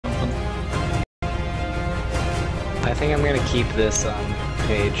I think I'm gonna keep this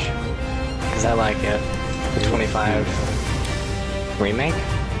page because I like it. The 25 remake.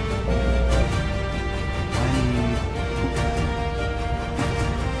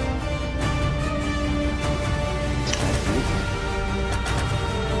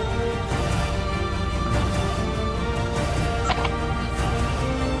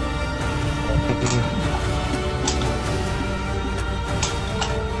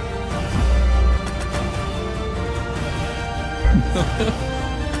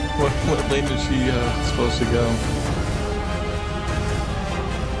 What lane is she supposed to go?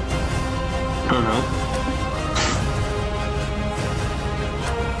 I don't know.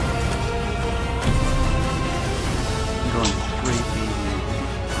 I'm going straight B.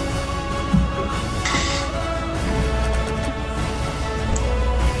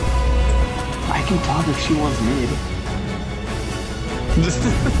 I can talk if she wants mid.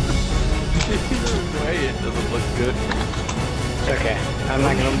 Either way, it doesn't look good. Okay, I'm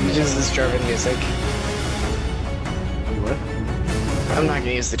not gonna use this Jarvan music. What? I'm not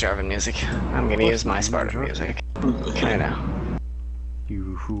gonna use the Jarvan music. I'm gonna use my Spartan music. I know.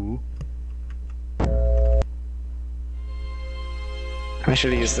 You who? I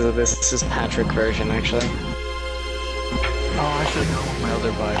should have used this. This is Patrick version, actually. Oh, I should go with my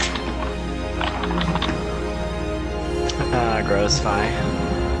other buy. Gross Vi.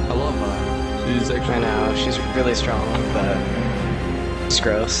 I love Vi. She's actually. I know, she's really strong, but it's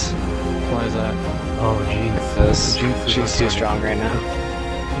gross. Why is that? Oh, Jinx. Because she's too strong right now.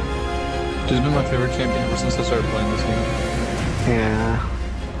 She's been my favorite champion ever since I started playing this game. Yeah.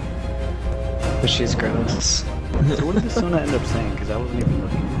 But she's gross. So what did the Sona end up saying? Because I wasn't even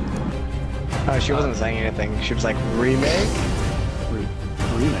looking. Oh, she wasn't saying anything. She was like, remake?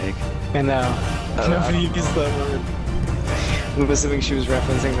 Remake? I know. Nobody used that word. I'm assuming she was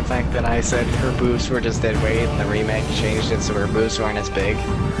referencing the fact that I said her boobs were just dead weight, and the remake changed it so her boobs weren't as big.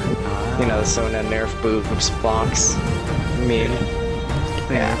 You know, the Sona nerf boobs blocks meme.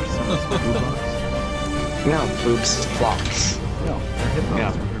 Yeah. No, boobs blocks. No, they're hitbox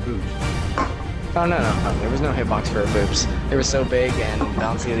Yeah. from her boobs. Oh no, there was no hitbox for her boobs. They were so big and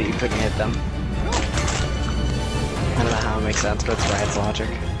bouncy that you couldn't hit them. I don't know how it makes sense, but it's Riot's logic.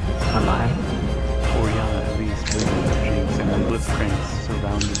 On mine. Oriana at least with Jinx and then Blitzcrank's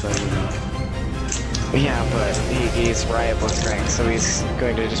surrounded by women. Yeah, but he's Riot Blitzcrank, so he's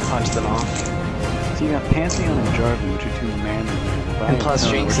going to just punch them off. So you got Pantheon and Jarvan, which are two manly. And plus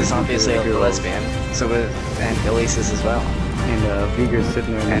Jinx is obviously a lesbian, so and Elise is as well. And Vigor's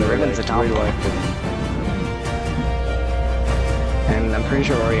sitting there And Riven's a tomboy. And I'm pretty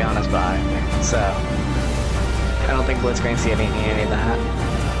sure Oriana's bi, so I don't think Blitzcrank see any of that.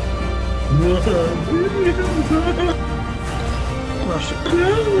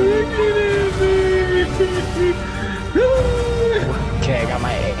 Okay, I got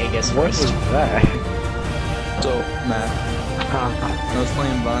my Aegis voice. So, Matt, I was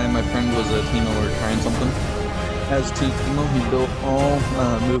playing Vi, my friend was a Teemo, we were trying something. As Teemo, he built all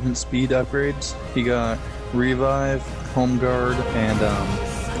movement speed upgrades. He got Revive, Home Guard, and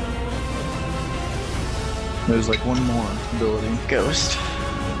there's like one more ability. Ghost.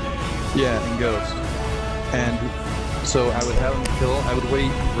 Yeah, and Ghost. And so I would have him kill, I would wait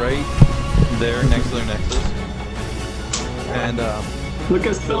right there next to their Nexus. And Look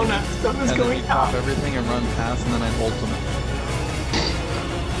at Sona. Sona's and then going he'd pop up. everything and run past, and then I'd ult him.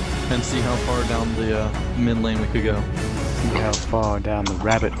 And see how far down the mid lane we could go. See how far down the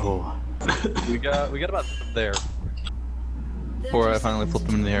rabbit hole. We got about there. Before I finally flipped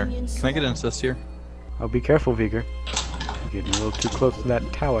him in the air. Can I get an assist here? Oh, be careful, Vigor. You're getting a little too close to that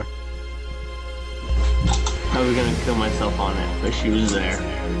tower. I was gonna kill myself on it, but she was there.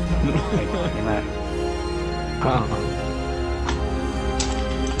 Hey, you're not.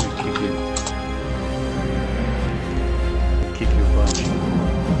 Kick your butt.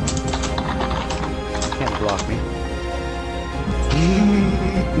 Can't block me.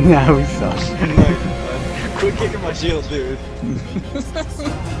 Now we suck. Quit kicking my shield, dude.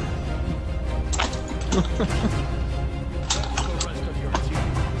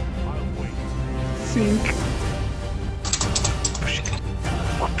 Sink.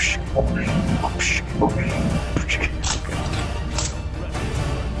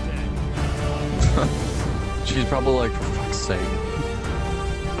 She's probably like, for fuck's sake.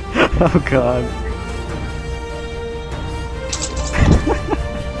 Oh god.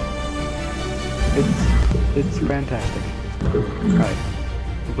 It's fantastic. Alright.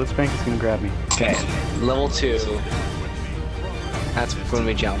 Blitzcrank is gonna grab me. Okay, level 2. That's when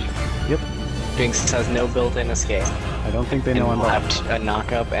we jump. Yep. Jinx has no built-in escape. I don't think they And know we'll I'm have a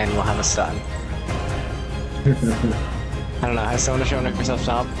knock-up and we'll have a stun. I don't know. Has Sona shown herself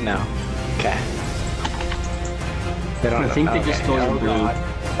top? No. Okay. They don't I think they just stole your blue.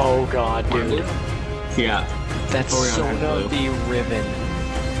 Oh god, dude. Yeah. That's Orion had Sona blue. the Riven.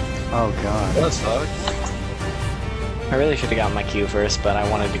 Oh god. That sucks. I really should have gotten my Q first, but I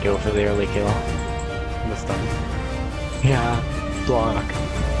wanted to go for the early kill. The stun. Yeah. Block.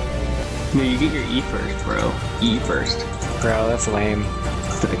 No, you get your E first, bro. E first. Bro, that's lame.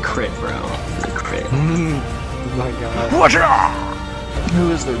 For the crit, bro. For the crit. Oh my god. Watch out!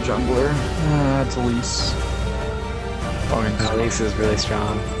 Who is their jungler? It's Elise. Fucking Elise is really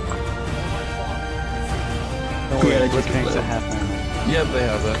strong. Don't worry, Yeah, they Blitz just Crank's blew. at half mana. Yep, they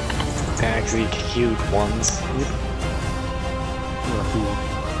have it. They actually cute ones. You're a fool.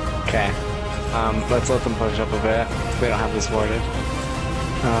 Okay. Let's let them push up a bit. We don't have this warded.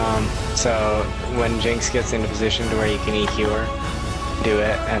 So when Jinx gets into position to where you can EQ her, do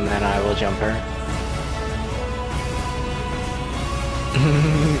it, and then I will jump her.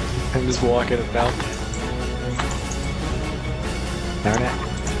 I'm just walking it now. Darn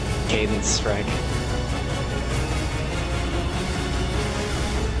it. Cadence strike.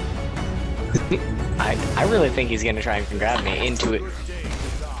 I really think he's gonna try and grab me into it.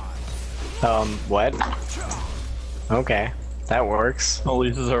 What? Okay, that works.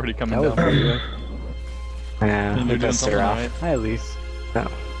 Elise is already coming That was down. pretty good. Yeah, And we you're doing pissed her something off. right. Hi, Elise. No.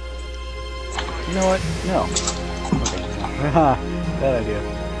 You know what? No. Okay. Haha, bad idea.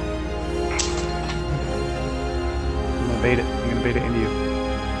 I'm gonna bait it. I'm gonna bait it into you.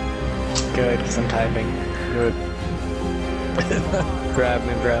 Good, because I'm typing. Good. Grab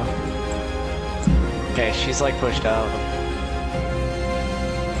me, bro. Okay, she's like pushed out.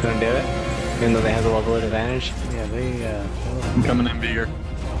 Gonna do it? Even though they have the level advantage? Yeah, they, I'm coming in bigger.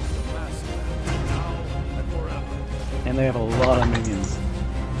 and they have a lot of minions.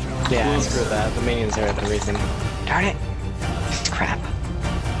 Yeah, screw that. The minions are the reason. Darn it! Crap.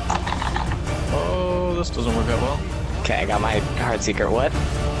 Oh, this doesn't work out well. Okay, I got my heart secret. What?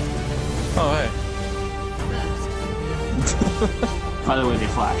 Oh, hey. By the way, they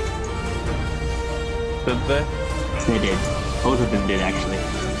flashed. Did they? They did. Both of them did, actually.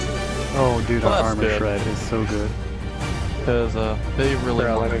 Oh, dude, Well, our that's armor good. shred is so good. Because, they really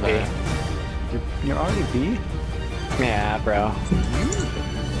Bro, want let me that. You're already B? Yeah, bro. You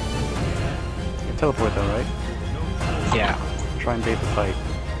can teleport though, right? Yeah. Try and bait the fight.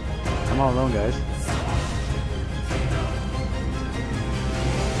 I'm all alone, guys.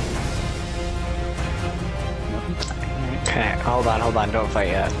 Okay, hold on, don't fight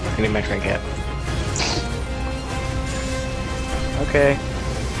yet. I need my trinket. Okay.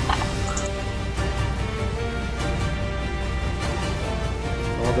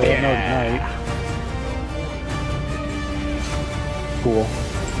 Well, they have no ignite. Cool.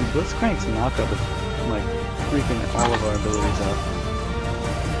 And Blitzcrank's knockup is like freaking all of our abilities up.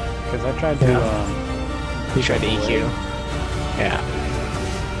 Because I tried to, You tried to EQ. Yeah.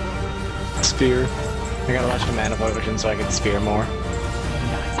 Spear. I got a bunch of mana potion so I can spear more.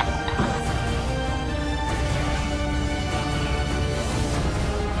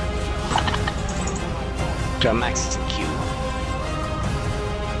 Jump max Q.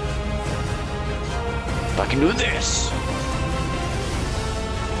 I can do this.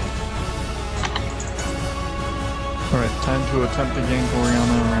 Alright, time to attempt to gank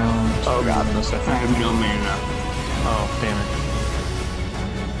Oriana around. Oh, God. In a second. I have no mana. Oh, damn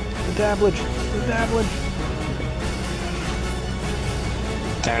the dabblage! The dabblage!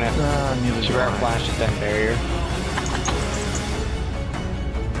 Darn it. it. Neither She do better I. flash a death barrier.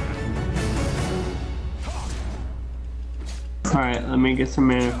 Alright, let me get some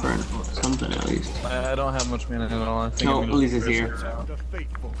mana for something at least. I don't have much mana at all. I think No, I'm gonna Elise is here.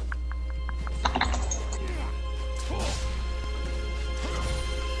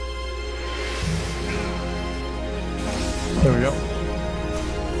 There we go.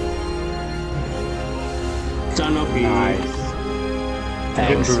 Done OP. Nice.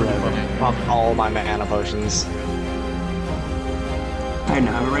 Thanks. Brutalize. Popped all my mana potions. I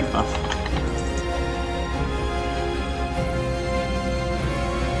now have a red buff.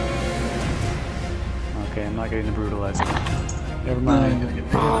 Okay, I'm not getting the brutalizer. Never I'm mind. gonna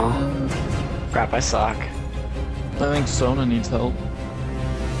get Aw. Crap, I suck. I think Sona needs help.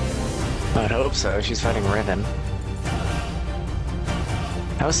 I'd hope so. She's fighting Riven.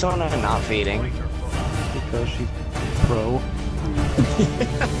 How's Sona not feeding? Because she's pro.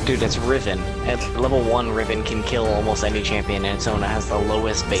 Dude, it's Riven. At level 1, Riven can kill almost any champion, and Sona has the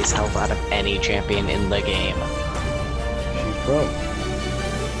lowest base health out of any champion in the game. She's pro.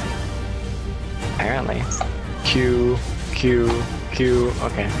 Apparently. Q, Q, Q.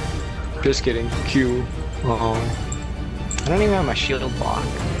 Okay. Just kidding. Q. Oh. I don't even have my shield block.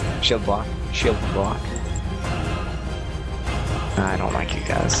 Shield block. Shield block. I don't like you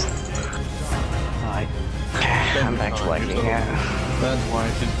guys. Hi. I'm back to liking it. That's why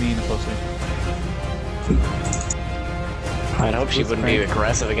she's being a pussy. I'd hope she wouldn't be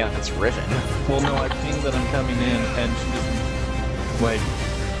aggressive against Riven. Well, no, I pinged that I'm coming in, and she just, like,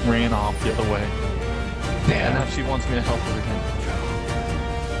 ran off the other way. Yeah. And now she wants me to help her again.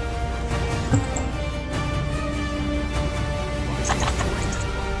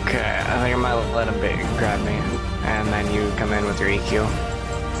 Okay, I think I might let him grab me, and then you come in with your EQ.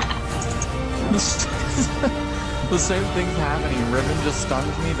 The same thing's happening. Riven just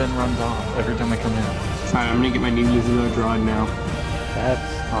stuns me, then runs off every time I come in. Alright, I'm gonna get my needles in the drawn now.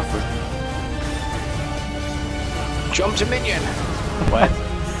 That's awkward. Jump to minion! What?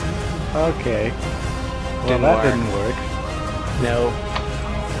 Okay. Well, Didn't that work. didn't work. No.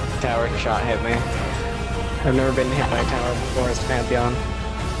 Tower shot hit me. I've never been hit by a tower before as Pantheon.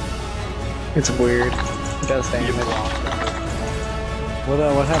 It's weird. It does damage.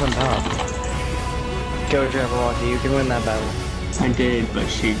 What happened now? Go, Jarvan, you can win that battle. I did, but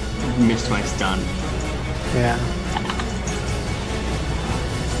she missed my stun. Yeah.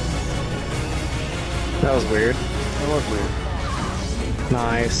 That was weird. That was weird.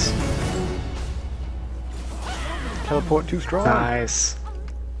 Nice. Teleport too strong. Nice.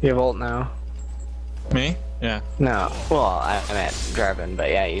 You have ult now? Me? Yeah. No. Well, I meant Jarvan, but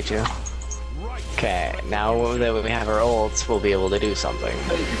yeah, you too. Okay, now that we have our ults, we'll be able to do something.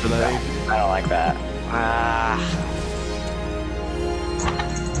 Thank you for that. I don't like that. Ah.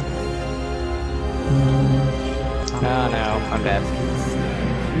 Oh no, I'm dead.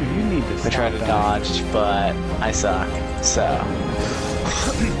 Dude, you need to I stop tried to dying. dodge, but I suck, so.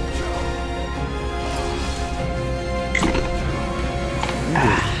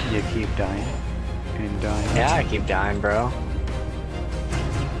 You keep dying. And dying. Yeah, I keep dying, bro.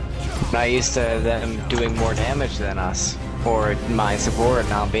 Not used to them doing more damage than us, or my support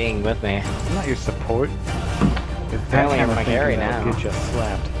not being with me. I'm not your support. Apparently I'm my carry now. Get you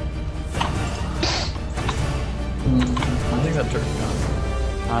slapped. I think that turret's gone.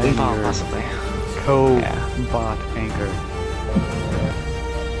 I'm your Possibly. co-bot anchor.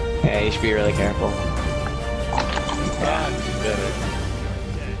 Yeah, you should be really careful. Yeah, you did it.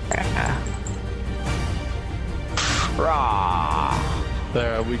 Yeah. Rah!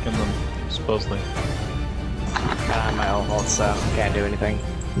 There, I weakened them, supposedly. I don't have my ult, so can't do anything.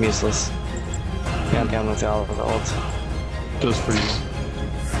 I'm useless. Can't down with all of the ult. Just for you.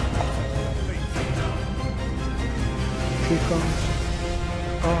 Coupons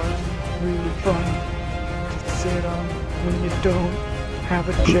are really fun to sit on when you don't have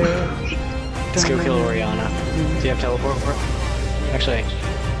a chair. Let's go kill Oriana. Do you have teleport for it? Actually.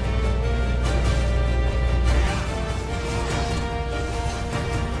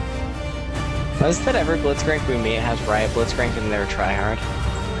 Notice that every Blitzcrank we meet has Riot Blitzcrank and they're tryhard.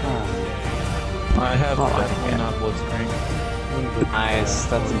 I have Oh, definitely yeah. not Blitzcrank. Nice,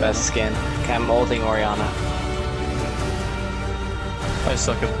 that's the best skin. Okay, I'm ulting Oriana. I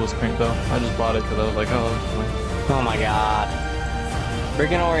suck at Blitzcrank though. I just bought it because I was like, oh, that's fine. Oh my god.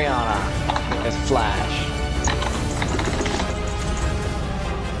 Freaking Oriana. It's Flash.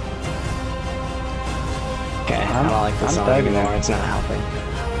 Okay, I don't like this I'm song diving anymore, there. it's not helping.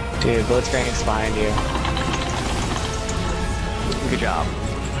 Dude, Blitzcrank's behind you. Good job.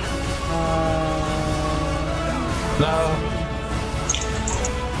 No!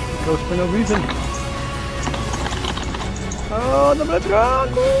 Goes for no reason. Oh, the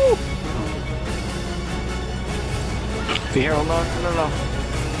Blitzcrank! Be here, hold on, no.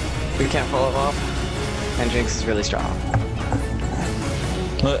 We can't follow off. And Jinx is really strong.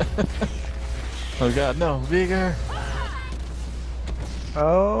 Oh god, no, Vigor!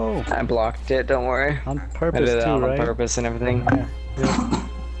 Oh, I blocked it, don't worry. on I purpose did it too, on right? purpose and everything. Yeah.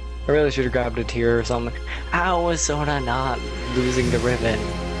 I really should have grabbed a tier or something. How was Sona not losing to Riven?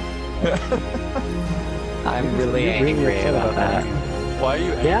 I'm really You're angry upset about that. Why are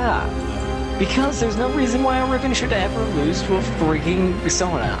you angry? Yeah, because there's no reason why a Riven should ever lose to a freaking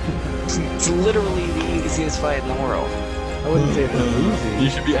Sona. It's literally the easiest fight in the world. I wouldn't say they're losing. You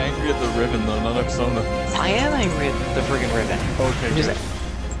should be angry at the Riven though, not at Sona. I am angry at the freaking Riven. Okay, Just good.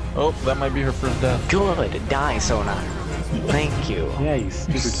 Oh, that might be her first death. good, die Sona. Thank you. Yeah, you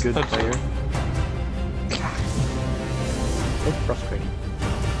stupid good Such- player. So frustrating.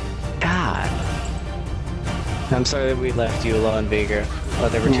 God. I'm sorry that we left you alone, Vigor. But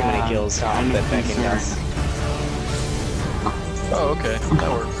there were too many kills that becking us. Oh, okay,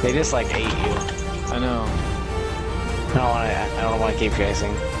 that works. They just like hate you. I know. I don't want to keep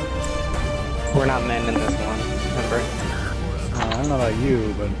chasing. We're not men in this one, remember? I don't know about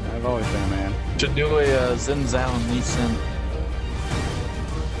you, but I've always been a man. Should do a Xin Zhao and Lee Sin.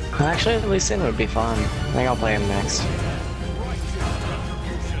 Actually, Lee Sin would be fun. I think I'll play him next.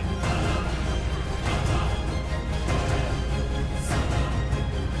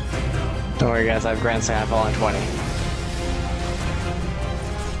 Don't worry guys, I have Grand Skyfall in 20.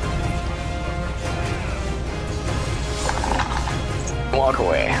 Walk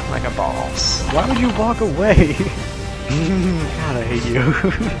away like a boss. Why would you walk away? God, I hate you.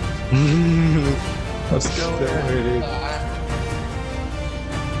 Let's go.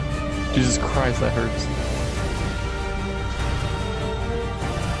 Jesus Christ, that hurts.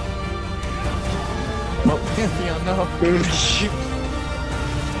 Oh, Pantheon, no.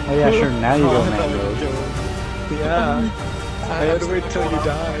 Oh yeah, sure, now you go mango. Yeah. I had to wait till you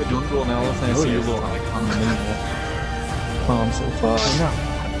died. Jungle and elephant, I see your little icon in the middle. Oh, I'm so far.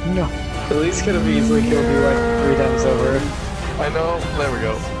 No. At least could have easily killed you like 3 times over. I know. There we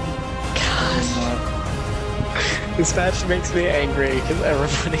go. This match makes me angry because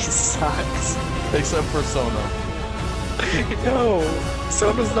everybody sucks. Except for Sona. No,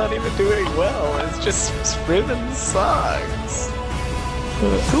 Sona's not even doing well. It's just Riven sucks.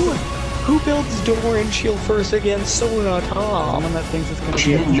 Who builds door and shield first against Sona top? Someone that thinks it's gonna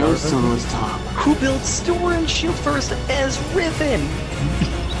She be didn't know Jarvan. Sona was top. Who builds door and shield first as Riven?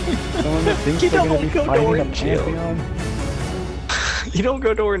 Someone that thinks You they're gonna don't be go fighting door a and shield. Pantheon. You don't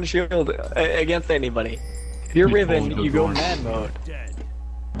go door and shield against anybody. If you're Riven, you go mad mode.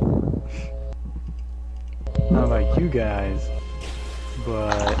 Not like you guys,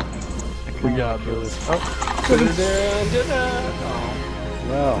 but We got this. Oh.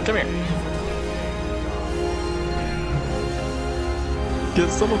 well. Come here. Get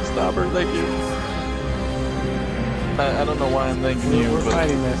someone stop her, thank you. I don't know why I'm thanking you, We're but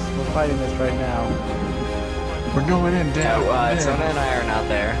fighting this. We're fighting this right now. we're going in down. Sona and I are not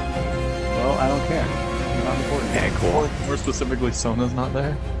there. Well, I don't care. It's not important. Okay, cool. More specifically, Sona's not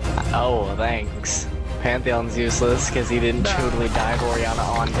there. Oh, thanks. Pantheon's useless because he didn't totally dive Oriana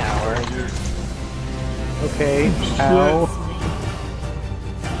on tower. Okay. Ow.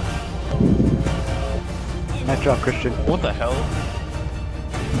 Nice job, Christian. What the hell?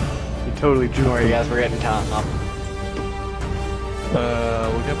 You totally Don't juked worry, him. guys, we're getting top.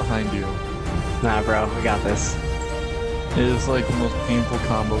 We'll get behind you. Nah, bro, we got this. It is like the most painful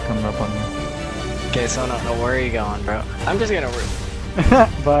combo coming up on you. Okay, so no, where are you going, bro? I'm just gonna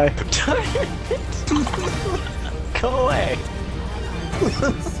Bye. go away.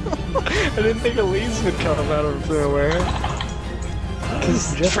 I didn't think Elise would come out of nowhere.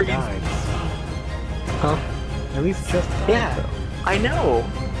 Just freaking- died. Huh? At least just died, Yeah, though. I know.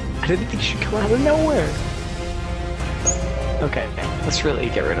 I didn't think she'd come out of nowhere. Okay, let's really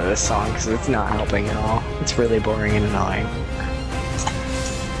get rid of this song because it's not helping at all. It's really boring and annoying.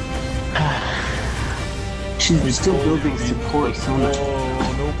 She's still building support, Sona.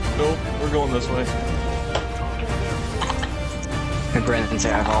 Nope, we're going this way. Brandon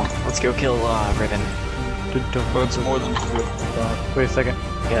Savile. Let's go kill Riven. But it's more than two. Wait a second.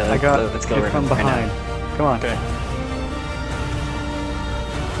 Yeah, I got let's go it Riven from right now. behind. Come on. Okay.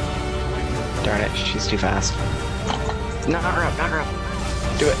 Darn it, she's too fast. Knock her up, knock her up.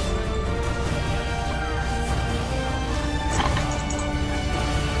 Do it.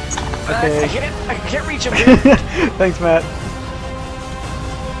 Okay. I hit it! I can't reach him! Thanks, Matt.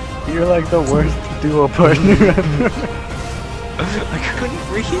 You're like the worst duo partner ever. I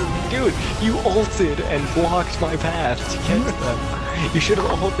couldn't reach Dude, you ulted and blocked my path to catch them. You should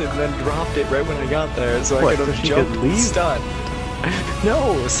have ulted and then dropped it right when I got there so I What, could so have she jumped could and leave? stunned.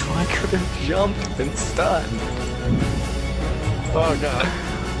 No, so I could have jumped and stunned. Oh god.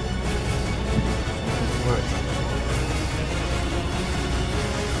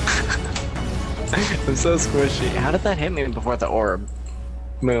 I'm so squishy. How did that hit me before the orb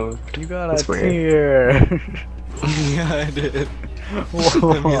moved? You got That's a weird. tear. Yeah, I did.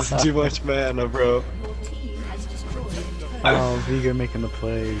 Whoa. I'm using too much mana, bro. Oh, Vega making the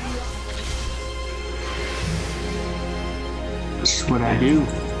play. This is what I do.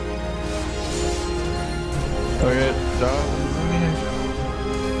 Okay, John.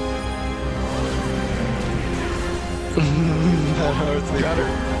 That hurts me. Got her.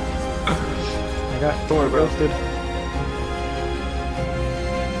 I got Thor roasted.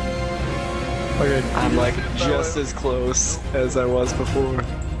 Okay. I'm like just as close as I was before.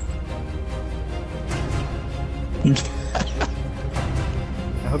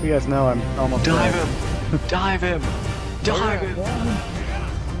 I hope you guys know I'm almost Dive dead. him! Dive him! Dive him!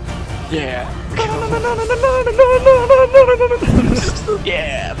 Yeah!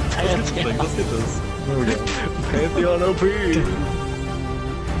 Yeah! get some things. Let's get this. There we go. Pantheon OP.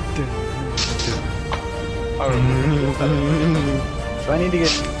 So I need to get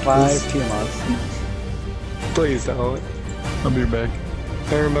 5 Tiamats. Please don't. I'll be back.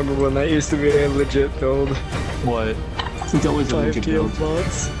 I remember when that used to be a legit build. What? It's always a 5 legit build.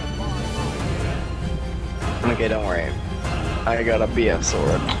 Tiamats. Okay, don't worry. I got a BF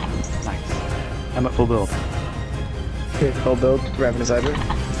sword. Nice. I'm at full build. Okay, full build, Ravenous Hydra.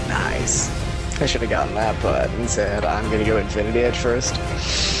 Nice. I should have gotten that, but instead I'm gonna go Infinity Edge first.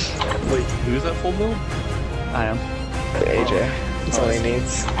 Wait, who's that full build? I am. AJ. That's all he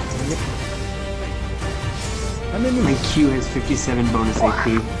needs. I'm in My Q has 57 bonus AP.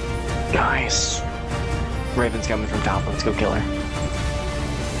 Nice. Raven's coming from top. Let's go kill her.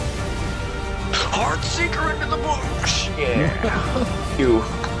 Heartseeker into the bush! Yeah. You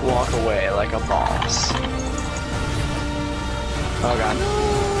walk away like a boss. Oh god.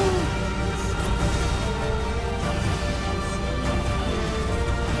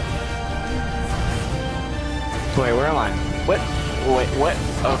 Wait, where am I? What? Wait, what?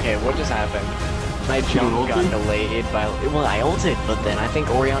 Okay, what just happened? My jump got delayed by... Well, I ulted, but then I think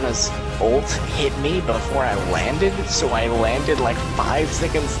Oriana's ult hit me before I landed, so I landed like 5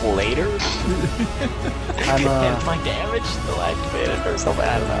 seconds later. And my damage still activated or something,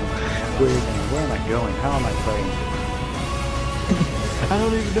 I don't know. Where am I going? How am I playing? I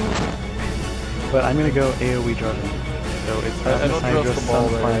don't even know. But I'm gonna go AoE Jarvan. So it's I don't Hydra, trust the ball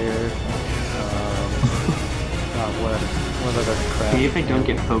Sunfire, what other crap? Maybe if I don't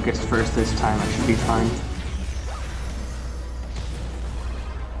get focused first this time, I should be fine.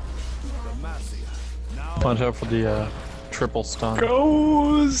 Watch out for the triple stun.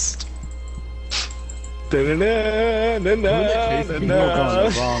 Ghost! You're going the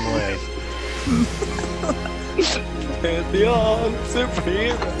wrong way. Pantheon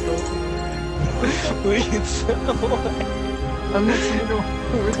Supreme! Leads the way. I'm not seeing no.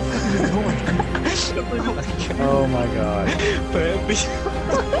 Where the fuck are you going? Oh my god. Pantheon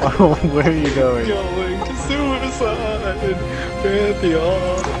Oh, where are you going? going to suicide!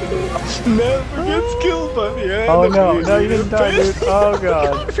 Pantheon never gets killed by the end. Oh of no, the no you didn't die, dude. Oh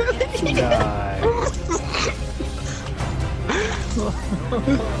god.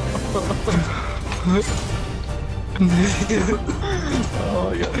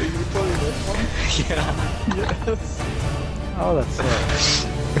 Oh yeah, you're playing this one? Yeah. Yes. Oh, that's sick.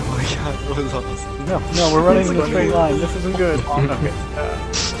 Oh my god, that was awesome. No, we're running in a straight line. This isn't good. Okay.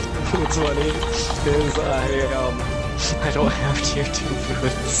 What's funny is I don't have tier 2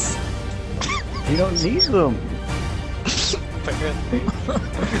 boots. You don't need them. Apparently.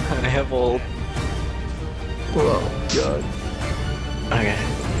 I have old. Oh god. Okay.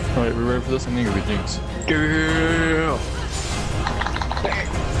 Alright, we ready for this? I'm gonna go with Jinx. Girl.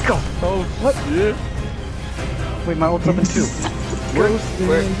 Go. Oh, What? yeah. Wait, my ult's up in 2. Where?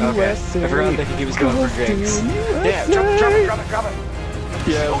 Okay. I forgot that he was going for Jinx. Yeah, drop it.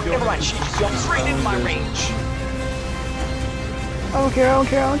 Yeah, Oh, never mind. She jumps right into my range. I don't care. Wait,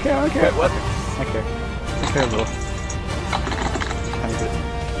 what? I care. I care a little. I'm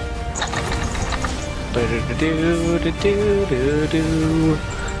Do-do-do-do-do-do.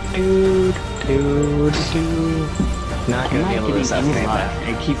 Not I'm gonna be not able to getting assassinate any luck. that. I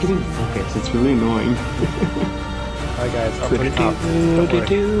keep getting focused. It's really annoying. Alright guys, I'll put it up. Don't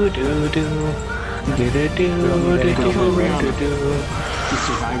worry. He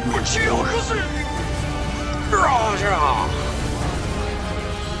survived my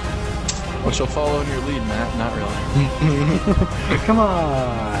Well, she'll follow in your lead, Matt. Not really. Come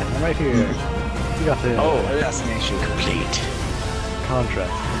on, I'm right here. You got this. Oh, assassination complete.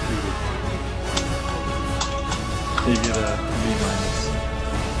 Contract completed. You get a B-.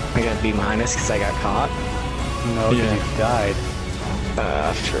 I got B- because I got caught. No, because Yeah. you died.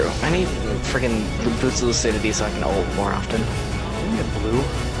 True. I need freaking Boots of Lucidity so I can ult more often. Didn't you get blue?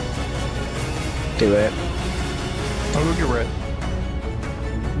 Do it. I'll go get red.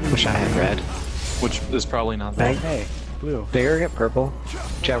 Wish I had red. Which is probably not that. Hey, blue. Bigger, get purple.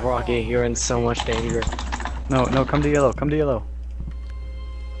 Jabberwocky, you're in so much danger. No, come to yellow. Come to yellow.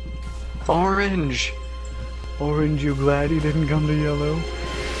 Orange! Orange, you glad you didn't come to yellow?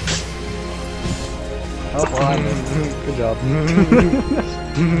 Oh, well, I missed. Good job.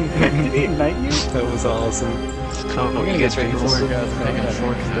 Did he ignite you? That was awesome. Oh, We're you gonna guys get ready for Jinx. this? Taking a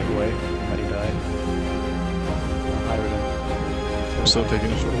short step away. But he died. I'm still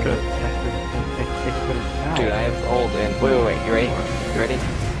taking a shortcut. Dude, I have ult in. Wait, you ready? You ready?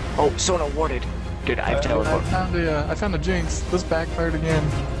 Oh, Sona warded. Dude, I have teleport. I found a Jinx. This backfired again.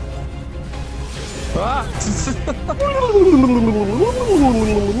 Ah!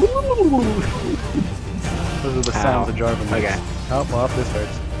 sounds of Jarvan. Okay. Oh, well, this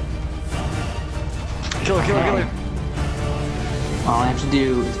hurts. Kill it, kill it, kill it. All I have to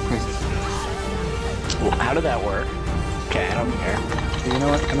do is press. Well, how did that work? Okay, I don't care. You know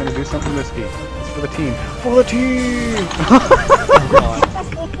what? I'm gonna do something risky. It's for the team. For the team!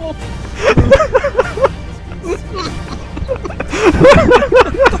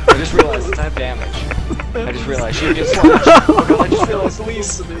 I just realized it's not damage. I just realized she just flashed. Oh god, I just realized the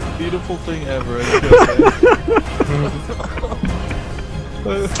least. The most beautiful thing ever. I just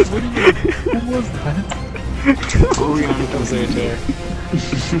gotta say. What do you mean? What was that? Oriana Comes right there.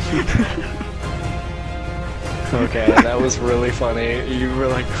 Okay, that was really funny. You were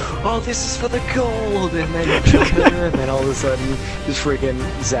like, oh, this is for the gold, and then you jump in, and then all of a sudden, just freaking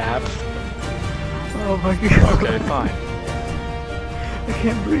zap. Oh my god. Okay, fine. I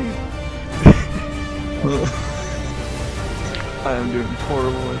can't breathe. I am doing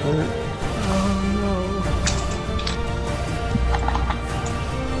horrible with it.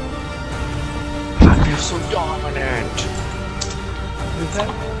 Oh I feel so dominant. no. Is that?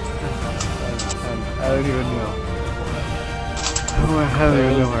 I don't even know. Oh, I don't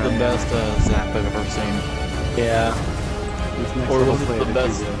even know where the I am. best zap I've ever seen. Yeah, This next Or level was it play the did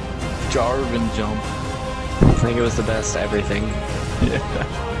best you do? Jarvan jump? I think it was the best everything. Yeah.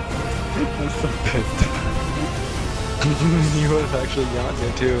 I'm so pissed. You would have actually gotten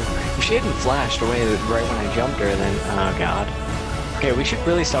it too. If she hadn't flashed away right when I jumped her, then oh god. Okay, we should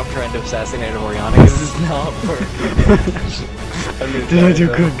really stop trying to assassinate Oriana because this is not working. Did I do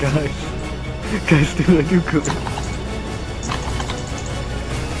good, guys? Guys, did I do good?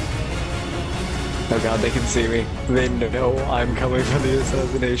 Oh god, they can see me. They know I'm coming for the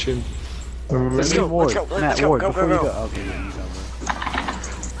assassination. Let's go, Ward. let's go, Matt, let's go, Ward, go, before go, you go. go. Okay, yeah, he's over.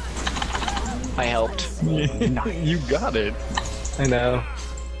 I helped. You got it. I know.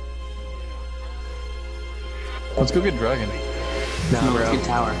 Let's go get Dragon. Nah, No, bro. let's get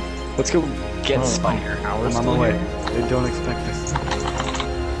tower. Let's go get Oh, Spider. I'm on my way. They don't expect this.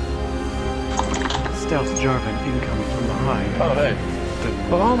 Stealth Jarvan incoming from behind. Oh, hey.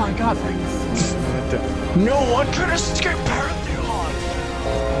 Oh my god, thanks. No one can escape Pantheon!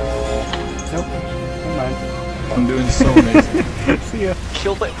 Nope. Never mind. I'm doing so amazing. See ya.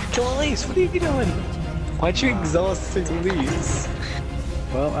 Kill Elise, what are you doing? Why'd you exhaust Elise?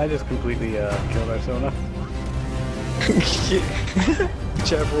 Well, I just completely killed our Sona.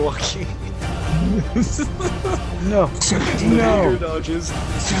 Jabberwocky. No. Finger dodges.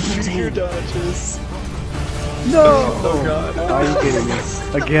 Finger dodges. No! Oh god. Are you kidding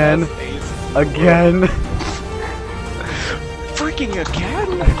me? Again? Again? Freaking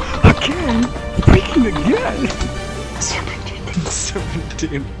again? Again? Freaking again?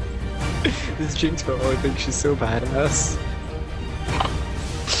 17. This Jinx girl, I think she's so badass.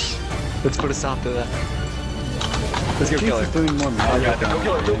 Let's put a stop to that. Let's go kill Jinx is her. doing more Oh magic god, than go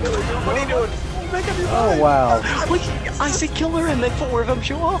kill her, go kill her. What are you doing? Oh wow. Wait, I said kill her and then 4 of them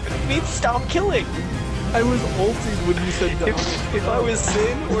show up. It means stop killing. I was ulted when you said that. If I was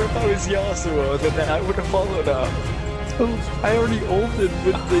Sin or if I was Yasuo, then I would have followed up. I already ulted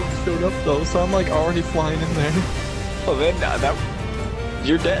when they showed up though, so I'm like already flying in there. Oh, then that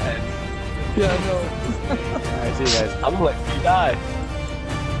you're dead. Yeah, I know. Alright, see you guys. I'm gonna let you die.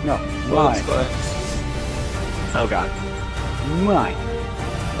 No. Well, Mine. it's fine. Oh god. Mine.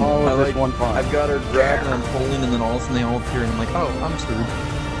 All I of this like- one farm. I've got her grabbed and I'm pulling, and then all of a sudden they all appear, and I'm like, oh, I'm screwed.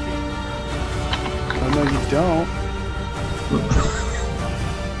 Oh no, you don't.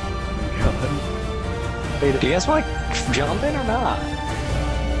 Do you guys want to jump in or not?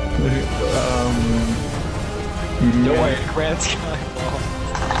 Don't worry, Grand Skyball.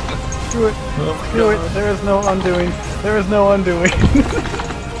 Do it. Do it. There is no undoing. There is no undoing.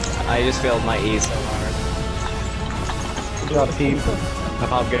 I just failed my E so hard. Good job, team. I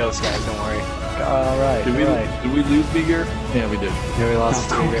popped ghost, guys, don't worry. Alright, Did we lose Beaker? Yeah, we did. Yeah, we lost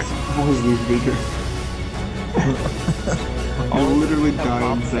Of the course. speaker. Always use Beaker. I literally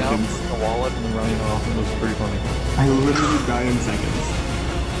die in seconds. The wallet and then running off. It was pretty funny. I literally die in seconds.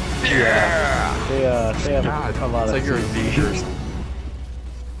 They have a lot It's of like you're a CCs.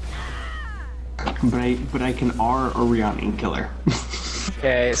 Beaker. But I can R Oriana and kill her.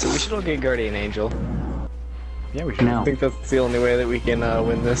 Okay, so we should all get Guardian Angel. Yeah, we should. No. I think that's the only way that we can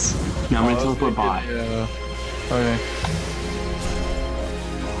win this. No, I'm gonna teleport bot. Yeah. Okay.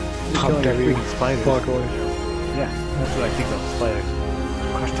 Killing Pop freaking spiders. Walk away. Yeah, that's what I think of spiders.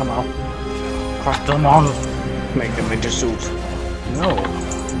 Crush them all. Crush them all. Make them into soup. No.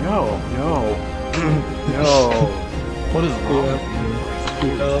 No. No. No. What is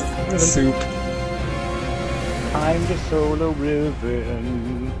wrong? Soup. I'm the solo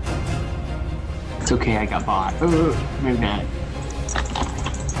ribbon. It's okay, I got bot. Maybe not.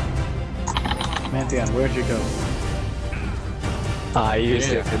 Pantheon, where'd you go? I used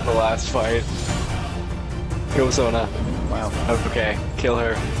it in the last fight. Go Zona. Wow. Okay, kill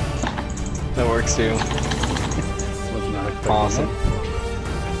her. That works too. Was not expecting Awesome.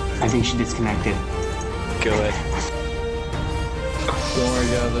 I think she disconnected. Good. Don't worry,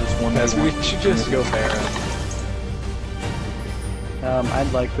 yeah, there's one. As we should just go Baron. that.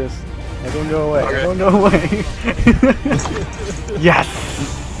 I'd like this. Everyone go away. Okay. Everyone go away. Yes!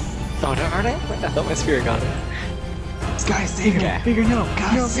 Oh, darn it! I thought my spirit got it. Guys, save me! Bigger, no!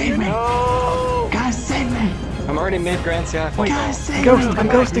 Guys, save me! No! Guys, save me! I'm already mid Grand Sky. Guys, save Ghost, me! I'm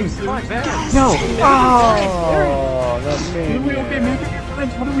ghosting! Come on, Baron. No! Save me. Oh! The minion. Okay, maybe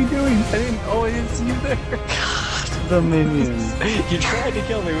friends. What are we doing? I didn't see you there. The minions. You tried to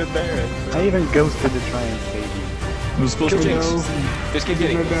kill me with Baron. I even ghosted to try and save you. I'm supposed Kill to Jinx. go. Just keep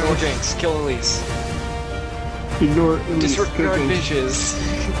getting. Ignore Jinx. Kill Elise. Ignore Elise Disregard cooking. bitches.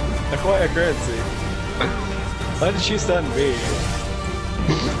 Acquire currency. Why did she stun me?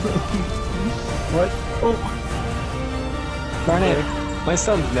 What? Oh. Darn it. My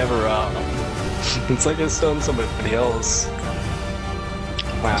stun's never up. It's like I stunned somebody else.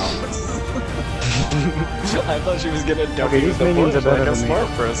 Wow. I thought she was gonna W Okay, these the minions bush are better like a than me. smart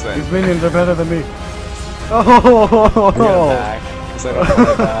person. These minions are better than me. I'm gonna Oh! back, 'cause I don't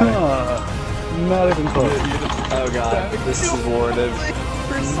wanna die. Not even close. Oh god, this is warded.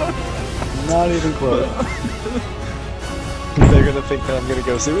 Not even close. They're gonna think that I'm gonna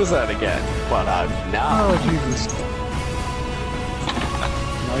go suicide again, but I'm not. Oh, Jesus.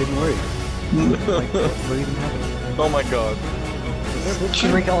 Not even worried. Like, what even happened? Oh my god.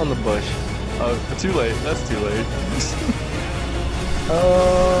 She's recalling the bush. Oh, too late. That's too late.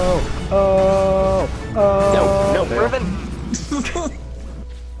 Oh! Oh! Oh! No, Fail. Riven!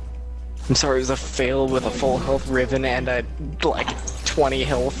 I'm sorry, it was a fail with a full health Riven and a, like, 20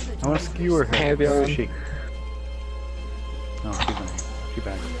 health. I want to skewer her. Pantheon. Where is she? No, she's not here. She's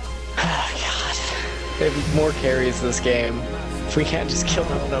back. Oh god. They have more carries this game. If we can't just kill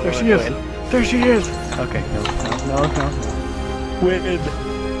them, no There one she will is! win. There she is! Okay, no. Win!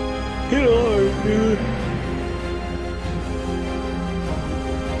 Hit hard, dude!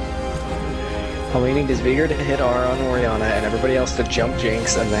 All we need is Vigor to hit R on Oriana and everybody else to jump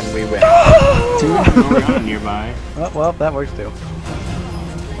Jinx and then we win. Two Oriana nearby. Well, that works too.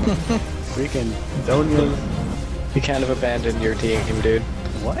 We can zone you. You kind of abandoned your team, dude.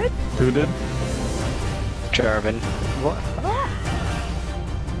 What? Who did? Jarvan. What?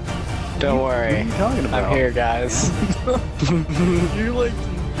 Don't What are worry. you talking about? I'm here, guys. You're like.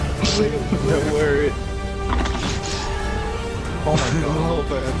 Don't worry. Oh my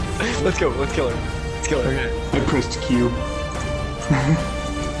god. Let's go, let's kill her. Let's kill her. I pressed Q.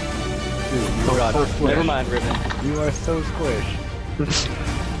 Oh god. so squish. Never mind, Riven. You are so squish.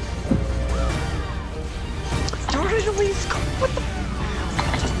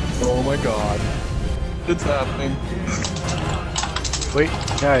 Oh my god. It's happening. Wait,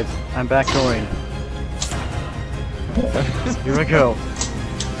 guys, I'm backdooring. Here I go.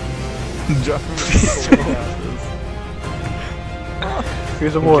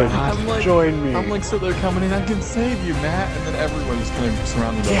 Here's a wood. I'm like, Join me. I'm like, so they're coming in, I can save you, Matt. And then everyone's kind of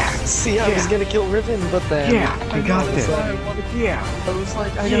surrounded us. Yeah. See, I was gonna kill Riven, but then... Yeah, I got know, this. that's why I wanted to- Yeah. I was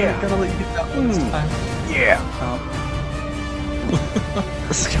like, I Yeah. gotta let you get that one this time. Yeah.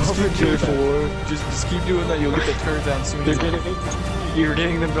 Let's go for tier 4. Just keep doing that, you'll get the turret down soon. You're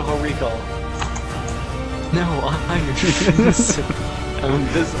getting them to whole recall. No, I'm invisible. I'm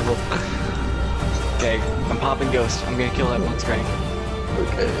invisible. Okay, I'm popping Ghost. I'm gonna kill that one screen.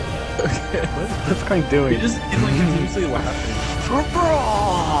 Okay. What's Crank doing? He's like usually laughing. For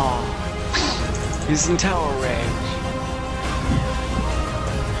brawl! He's in tower range.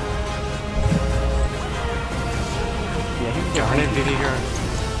 Yeah, he's Darn it, Vigor.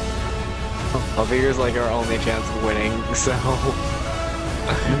 Oh, Vigor's like our only chance of winning, so...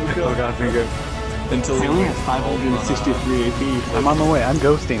 oh god, Vigor. Until He only has 563 AP. I'm on the way. I'm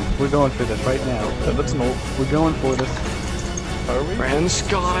ghosting. We're going for this right now. that's an old. We're going for this. Are we? And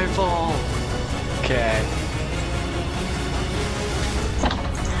Skyfall! Okay.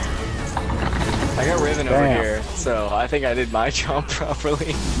 I got Riven over Damn. here, so I think I did my job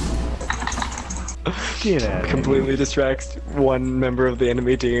properly. Get out of here. Completely distracts one member of the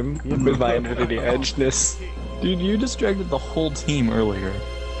enemy team with my infinity edgeness. Dude, you distracted the whole team earlier.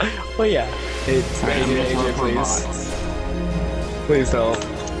 Well, yeah. It's Alright, I'm gonna AJ, teleport please. bots. Please don't.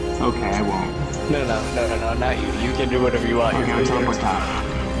 Okay, I won't. No, not you. You can do whatever you want. Okay, You're I'll Vigor. teleport top.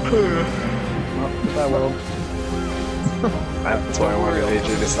 Oh, goodbye, world. That's why I wanted AJ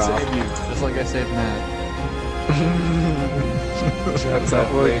to stop. Save you, just like I saved Matt. That's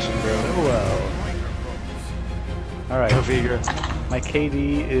salvation, bro. Well. Alright. Go figure. My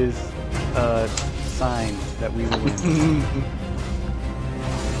KD is a sign that we will win.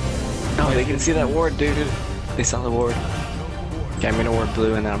 Oh, they can see that ward, dude. They saw the ward. Okay, I'm gonna ward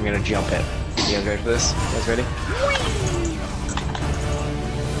blue and then I'm gonna jump it. You guys ready for this? You guys ready?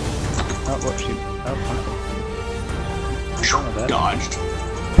 Oh, what she? Oh, Dodged.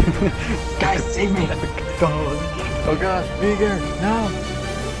 Guys, save me! Oh god, Vigor, no!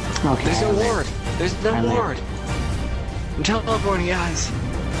 Okay. There's no ward. There's no ward. I'm teleporting, guys.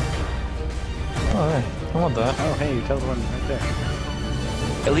 Oh, hey, I want that. Oh, hey, you teleported right there.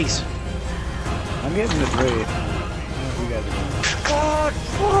 Elise. I'm getting this raid. I don't know if you guys are doing. God,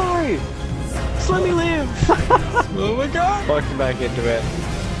 why? Just let me live. Oh my god! Walking back into it. I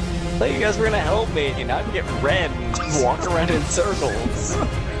thought you guys were gonna help me, and I'd get red and walk around in circles.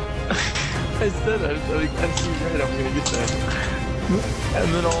 I said I see red, I'm gonna get that. And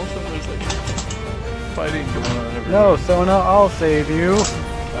then all of a sudden there's like fighting going on everywhere. No, Sona, I'll save you.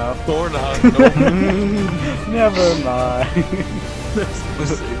 Or not, no. Never mind.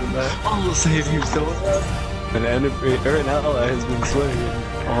 Saving that. I'll save you, Sona. An enemy or an ally has been slain.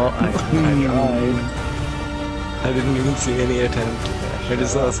 Oh, I tried. I didn't even see any attempt. I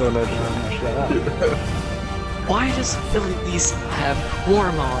just saw Sona. Shut up. Why does Elise have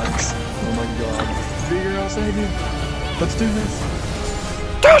warmogs? Oh my god. Vigor, I'll save you. Let's do this.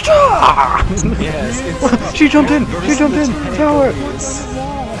 Yes, it's She jumped in! She jumped in! Tower!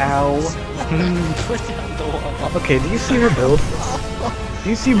 Ow. put down the wall. Okay, do you see her build? Do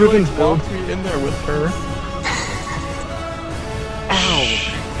you see Ruben's build? Walked me in there with her. Ow!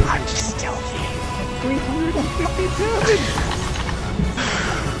 I'm just stealthy.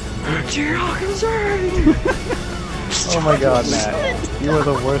 357! You're all concerned! Oh my god, Matt. You are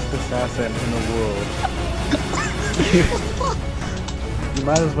the worst assassin in the world. You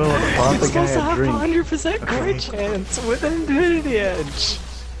might as well have bought the guy a drink. 100% crit chance with an Infinity Edge.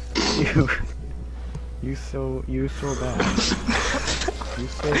 You so bad. You so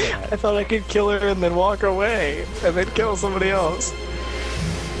bad. I thought I could kill her and then walk away, and then kill somebody else.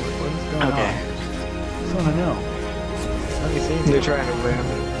 What's going Okay. on? I just wanna know. Let me save They're you. trying to win.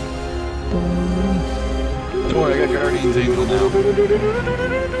 Don't worry, I got Guardian's Angel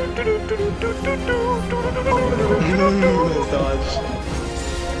now. Dodge.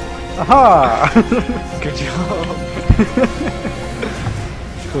 Aha! Good job.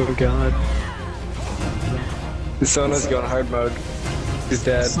 Oh god. Sona's going hard mode. He's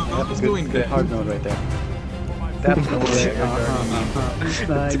dead. Sona's going Good dead. hard mode right there. That's the way.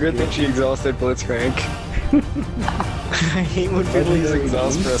 It's a good thing she exhausted Blitzcrank. I hate when people use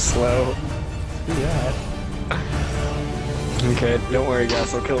exhaust for a slow. Yeah. Okay, don't worry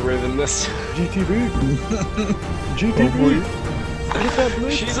guys, I'll kill Riven this. GTB. GTB.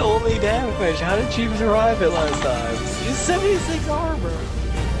 She's only damage. How did she survive it last time? She's 76 armor.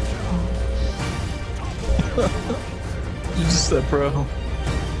 You just said pro.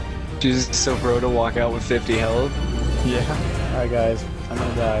 She's so pro to walk out with 50 health. Yeah. Alright guys, I'm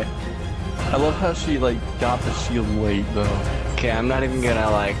gonna die. I love how she like got the shield late though. Okay, I'm not even gonna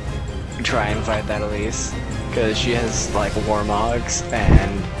like try and fight that Elise. Because she has like Warmogs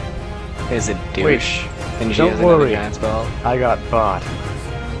and is a douche. And she don't has another worry. giant spell. I got bot.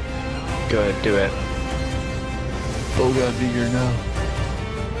 Good, do it. Oh god, Vigor, no.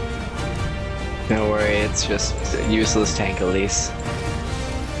 Don't worry, it's just useless tank Elise.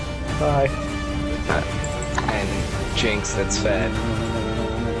 Bye. And Jinx that's fed.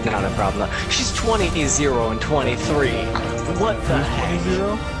 Not a problem. She's 20-0 and 23. What the heck?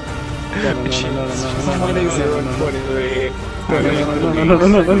 She's 20-0 and 23.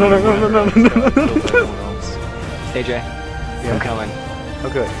 AJ, I'm coming. Oh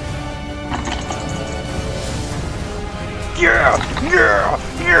good. Yeah! Yeah!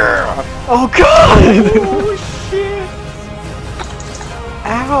 Yeah! Oh god! Oh shit!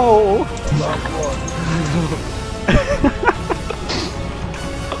 Ow!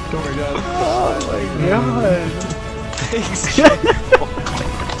 Don't worry, guys. Oh my god! Thanks,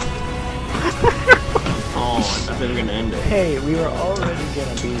 Oh, I thought they were gonna end it. Hey, we were already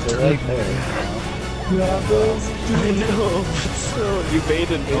gonna be right there. I know, but still, you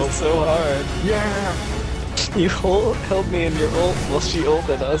baited me so hard. Yeah! You held me in your ult while she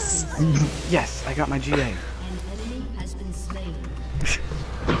ulted us. Yes, I got my GA.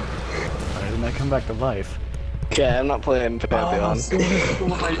 Why didn't I come back to life? Okay, I'm not playing Pantheon.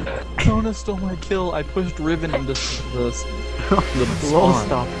 Sona stole my kill. I pushed Riven into the Roll spawn.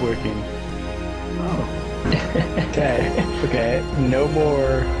 stopped working. Oh. Okay, okay. No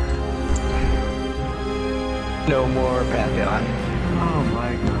more Pantheon. Oh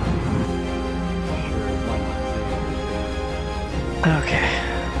my god. Sure, why not? Okay.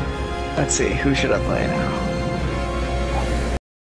 Let's see, who should I play now?